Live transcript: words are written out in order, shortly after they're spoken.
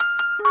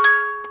Hi,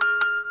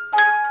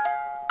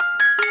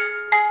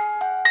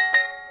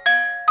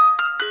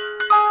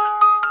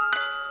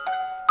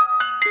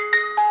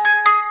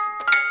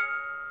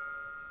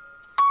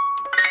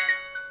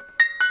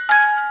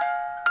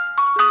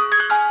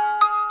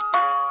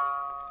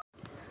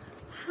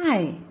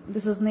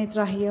 this is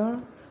Netra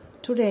here.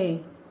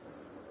 Today,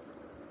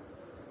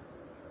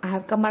 I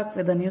have come back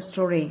with a new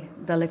story,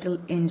 The Little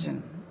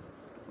Engine.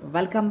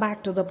 Welcome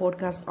back to the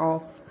podcast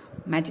of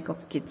Magic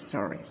of Kids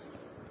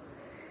Stories.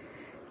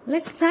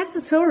 Let's start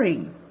the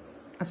story.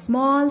 A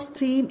small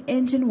steam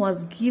engine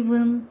was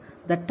given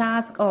the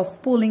task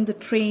of pulling the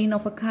train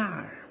of a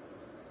car.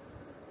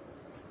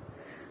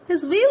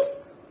 His wheels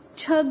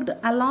chugged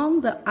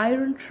along the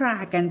iron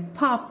track and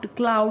puffed a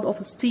cloud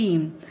of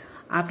steam.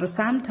 After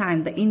some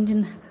time, the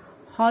engine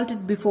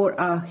halted before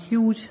a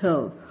huge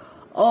hill.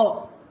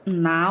 "Oh,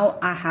 now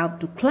I have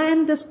to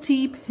climb the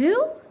steep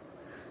hill?"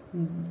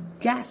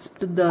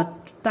 gasped the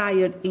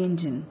tired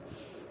engine.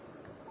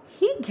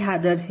 He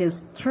gathered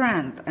his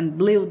strength and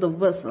blew the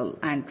whistle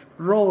and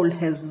rolled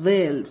his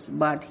wheels,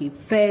 but he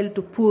failed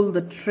to pull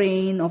the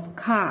train of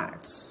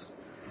cars.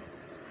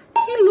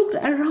 He looked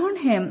around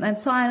him and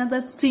saw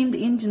another steam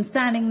engine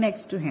standing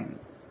next to him.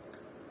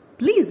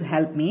 "Please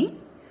help me.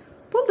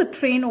 Pull the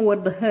train over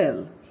the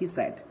hill," he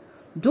said.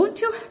 "Don't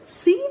you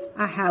see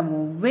I have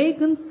a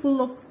wagon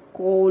full of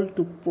coal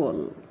to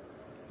pull?"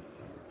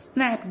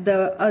 snapped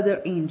the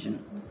other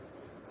engine.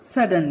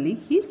 Suddenly,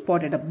 he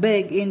spotted a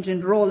big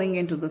engine rolling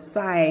into the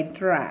side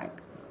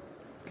track.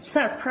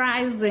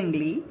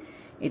 Surprisingly,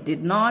 it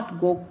did not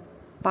go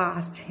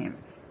past him,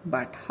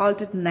 but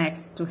halted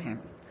next to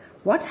him.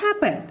 "What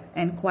happened?"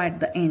 inquired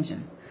the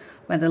engine.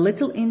 When the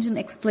little engine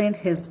explained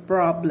his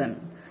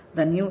problem,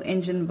 the new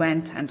engine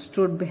went and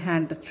stood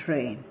behind the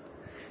train.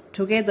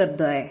 Together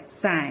they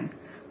sang,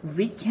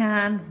 "We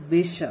can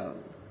whistle,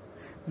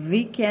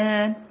 we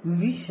can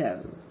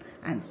whistle,"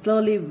 and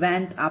slowly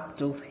went up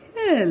the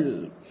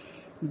hill.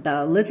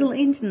 The little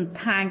engine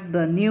thanked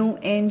the new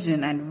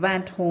engine and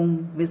went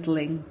home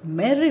whistling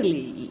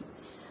merrily.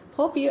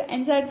 Hope you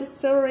enjoyed the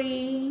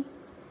story.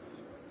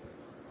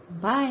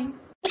 Bye.